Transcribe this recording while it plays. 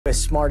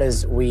as smart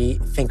as we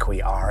think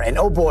we are. And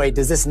oh boy,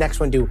 does this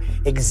next one do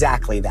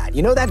exactly that.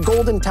 You know that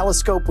golden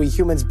telescope we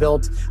humans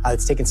built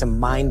that's taken some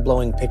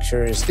mind-blowing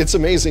pictures? It's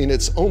amazing.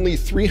 It's only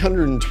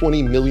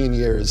 320 million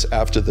years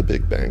after the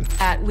Big Bang.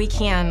 We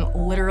can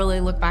literally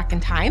look back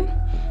in time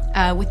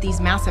with these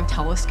massive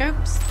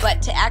telescopes.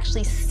 But to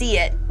actually see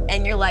it,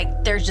 and you're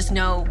like, there's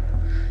no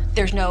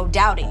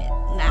doubting it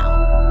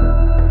now.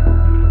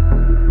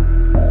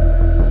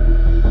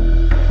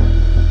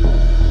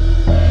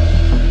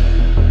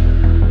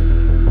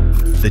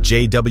 The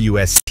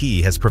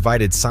JWST has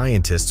provided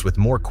scientists with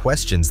more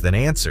questions than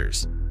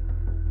answers.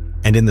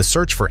 And in the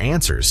search for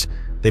answers,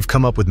 they've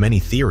come up with many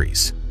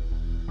theories.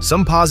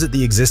 Some posit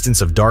the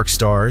existence of dark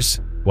stars,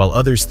 while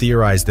others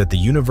theorize that the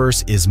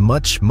universe is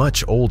much,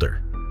 much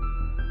older.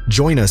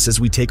 Join us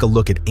as we take a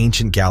look at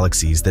ancient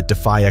galaxies that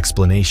defy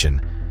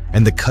explanation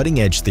and the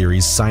cutting-edge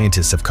theories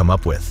scientists have come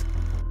up with.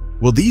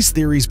 Will these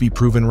theories be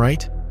proven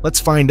right? Let's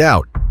find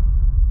out.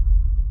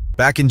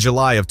 Back in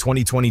July of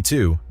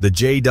 2022, the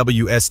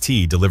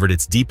JWST delivered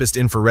its deepest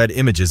infrared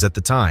images at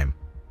the time.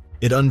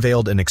 It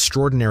unveiled an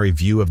extraordinary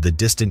view of the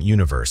distant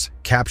universe,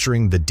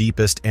 capturing the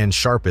deepest and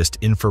sharpest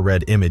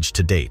infrared image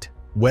to date.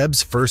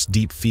 Webb's first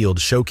deep field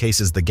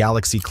showcases the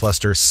galaxy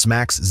cluster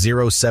SMACS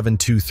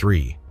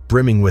 0723,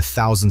 brimming with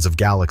thousands of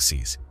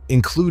galaxies,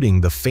 including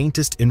the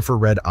faintest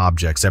infrared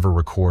objects ever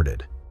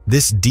recorded.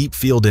 This deep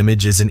field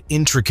image is an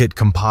intricate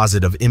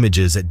composite of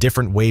images at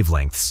different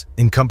wavelengths,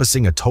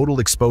 encompassing a total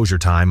exposure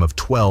time of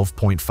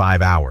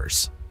 12.5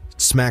 hours.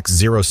 SMACS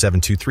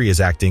 0723 is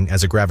acting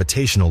as a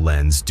gravitational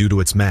lens due to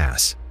its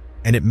mass,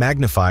 and it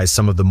magnifies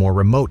some of the more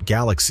remote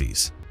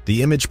galaxies.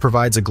 The image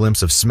provides a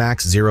glimpse of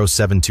SMACS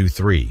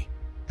 0723,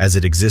 as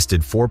it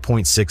existed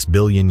 4.6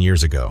 billion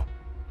years ago,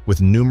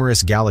 with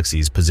numerous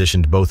galaxies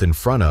positioned both in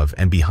front of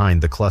and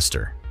behind the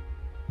cluster.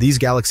 These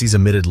galaxies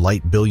emitted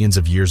light billions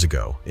of years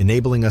ago,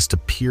 enabling us to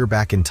peer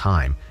back in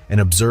time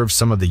and observe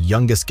some of the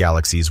youngest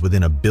galaxies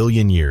within a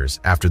billion years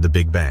after the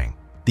Big Bang.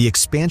 The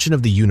expansion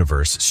of the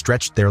universe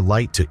stretched their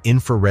light to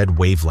infrared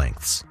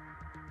wavelengths.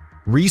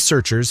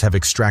 Researchers have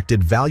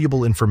extracted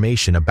valuable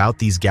information about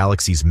these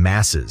galaxies'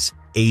 masses,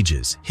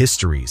 ages,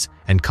 histories,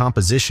 and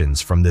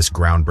compositions from this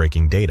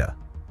groundbreaking data.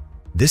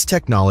 This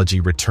technology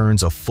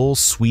returns a full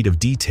suite of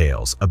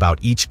details about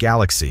each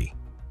galaxy.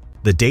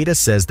 The data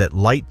says that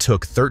light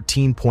took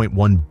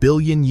 13.1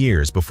 billion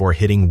years before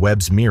hitting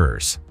Webb's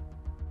mirrors.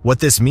 What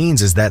this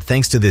means is that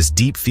thanks to this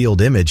deep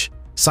field image,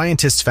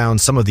 scientists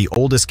found some of the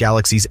oldest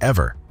galaxies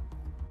ever.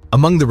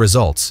 Among the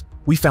results,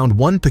 we found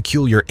one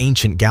peculiar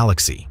ancient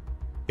galaxy.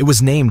 It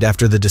was named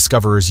after the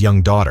discoverer's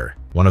young daughter.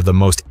 One of the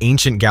most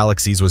ancient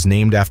galaxies was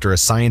named after a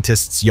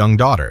scientist's young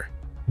daughter.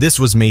 This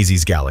was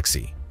Maisie's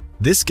galaxy.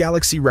 This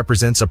galaxy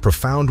represents a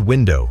profound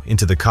window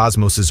into the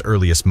cosmos's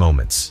earliest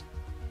moments.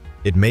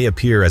 It may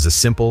appear as a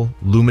simple,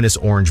 luminous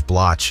orange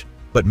blotch,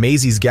 but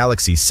Maisie's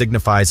galaxy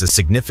signifies a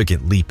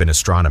significant leap in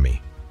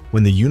astronomy.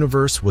 When the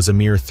universe was a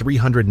mere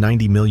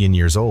 390 million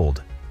years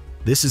old,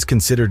 this is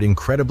considered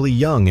incredibly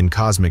young in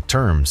cosmic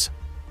terms.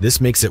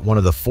 This makes it one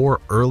of the 4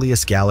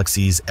 earliest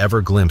galaxies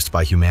ever glimpsed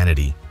by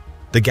humanity.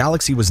 The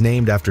galaxy was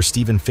named after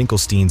Stephen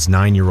Finkelstein's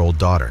 9-year-old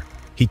daughter.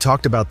 He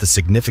talked about the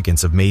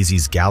significance of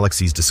Maisie's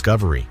galaxy's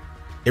discovery.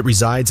 It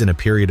resides in a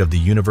period of the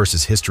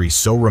universe's history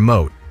so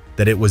remote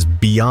that it was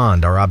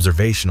beyond our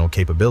observational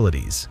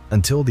capabilities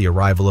until the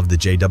arrival of the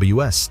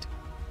JWST.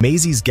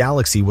 Maisie's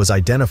galaxy was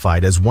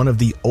identified as one of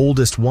the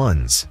oldest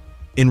ones.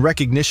 In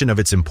recognition of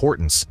its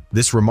importance,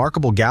 this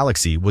remarkable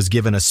galaxy was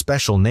given a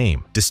special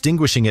name,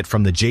 distinguishing it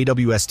from the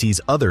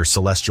JWST's other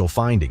celestial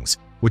findings,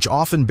 which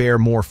often bear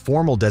more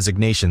formal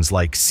designations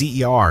like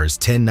CERs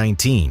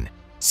 1019,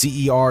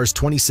 CERs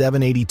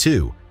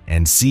 2782,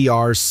 and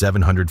CERs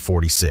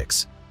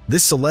 746.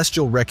 This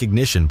celestial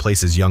recognition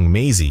places young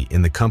Maisie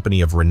in the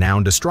company of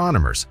renowned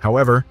astronomers.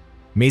 However,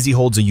 Maisie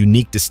holds a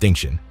unique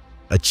distinction,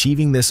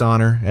 achieving this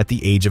honor at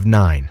the age of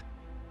 9.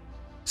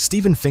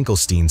 Stephen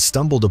Finkelstein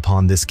stumbled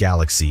upon this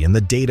galaxy and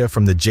the data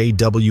from the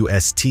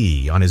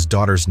JWST on his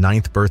daughter's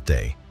 9th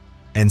birthday,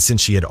 and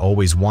since she had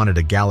always wanted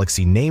a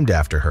galaxy named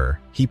after her,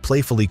 he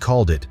playfully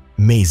called it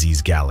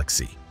Maisie's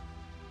Galaxy.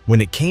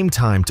 When it came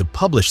time to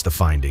publish the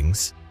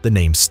findings, the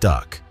name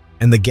stuck,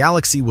 and the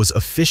galaxy was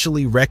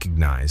officially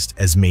recognized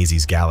as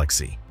Maisie's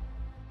Galaxy.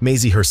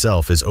 Maisie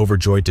herself is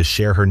overjoyed to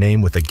share her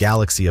name with a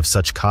galaxy of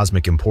such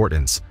cosmic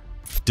importance.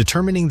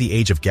 Determining the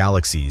age of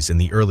galaxies in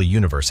the early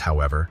universe,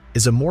 however,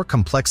 is a more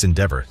complex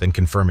endeavor than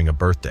confirming a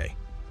birthday.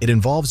 It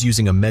involves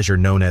using a measure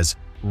known as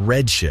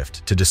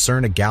redshift to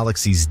discern a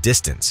galaxy's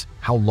distance,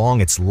 how long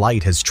its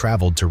light has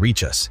traveled to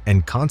reach us,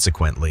 and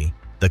consequently,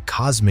 the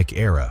cosmic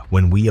era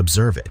when we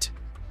observe it.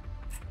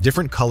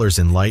 Different colors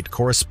in light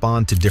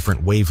correspond to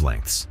different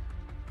wavelengths.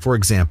 For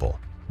example,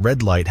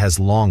 red light has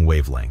long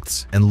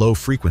wavelengths and low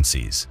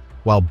frequencies,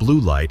 while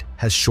blue light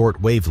has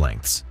short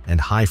wavelengths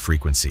and high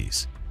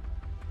frequencies.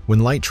 When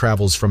light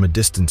travels from a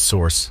distant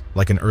source,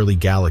 like an early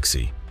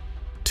galaxy,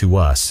 to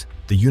us,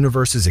 the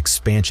universe's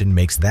expansion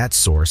makes that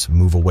source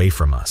move away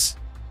from us.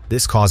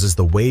 This causes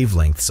the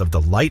wavelengths of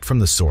the light from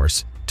the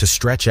source to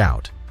stretch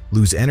out,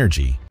 lose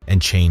energy,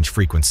 and change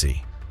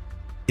frequency.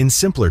 In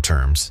simpler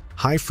terms,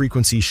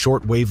 high-frequency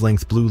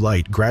short-wavelength blue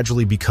light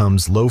gradually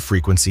becomes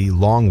low-frequency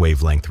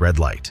long-wavelength red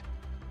light.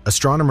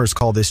 Astronomers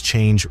call this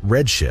change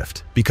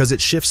redshift because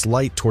it shifts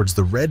light towards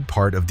the red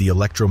part of the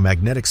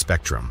electromagnetic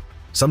spectrum.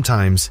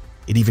 Sometimes,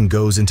 it even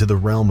goes into the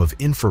realm of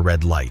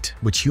infrared light,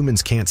 which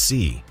humans can't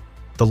see.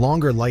 The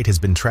longer light has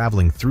been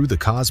traveling through the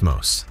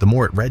cosmos, the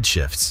more it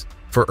redshifts.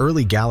 For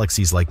early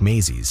galaxies like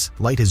Maisie's,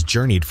 light has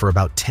journeyed for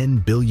about 10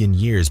 billion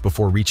years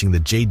before reaching the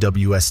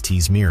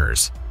JWST's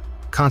mirrors.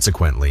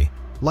 Consequently,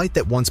 light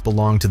that once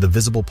belonged to the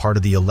visible part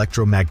of the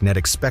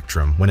electromagnetic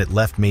spectrum when it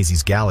left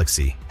Maisie's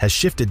galaxy has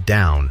shifted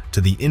down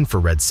to the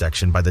infrared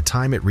section by the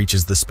time it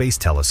reaches the space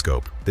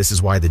telescope. This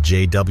is why the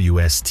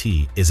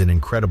JWST is an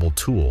incredible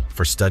tool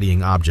for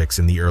studying objects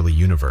in the early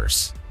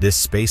universe. This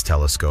space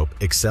telescope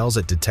excels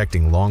at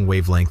detecting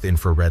long-wavelength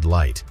infrared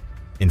light.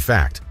 In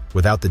fact,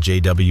 without the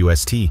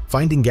JWST,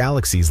 finding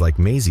galaxies like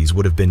Maisie's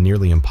would have been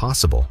nearly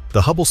impossible.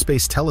 The Hubble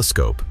Space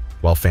Telescope,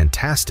 while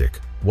fantastic,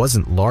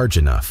 wasn't large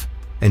enough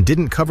and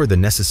didn't cover the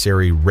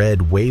necessary red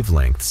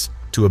wavelengths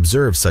to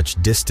observe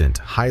such distant,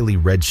 highly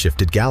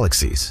redshifted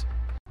galaxies.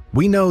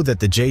 We know that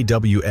the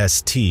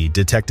JWST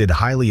detected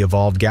highly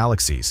evolved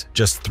galaxies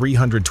just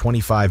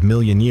 325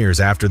 million years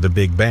after the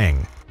Big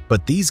Bang,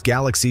 but these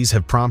galaxies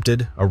have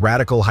prompted a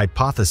radical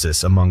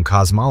hypothesis among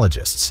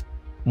cosmologists.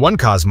 One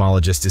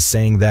cosmologist is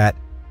saying that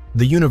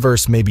the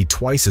universe may be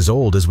twice as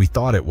old as we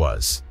thought it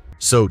was.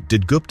 So,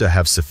 did Gupta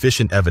have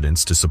sufficient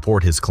evidence to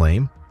support his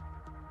claim?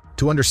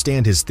 To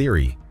understand his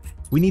theory,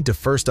 we need to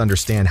first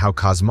understand how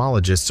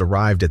cosmologists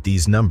arrived at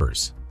these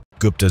numbers.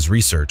 Gupta's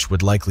research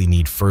would likely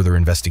need further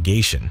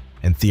investigation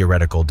and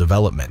theoretical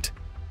development.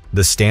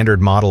 The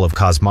standard model of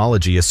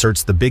cosmology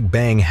asserts the Big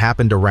Bang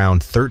happened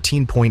around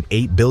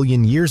 13.8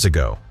 billion years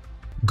ago.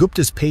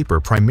 Gupta's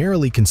paper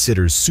primarily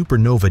considers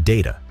supernova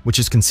data, which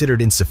is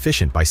considered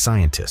insufficient by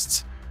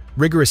scientists.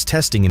 Rigorous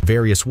testing in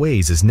various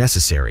ways is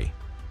necessary.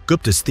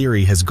 Gupta's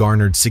theory has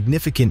garnered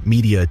significant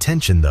media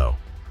attention, though.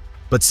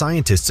 But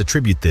scientists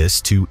attribute this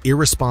to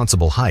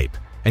irresponsible hype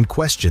and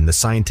question the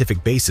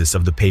scientific basis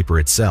of the paper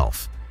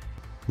itself.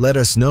 Let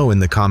us know in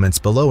the comments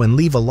below and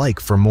leave a like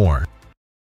for more.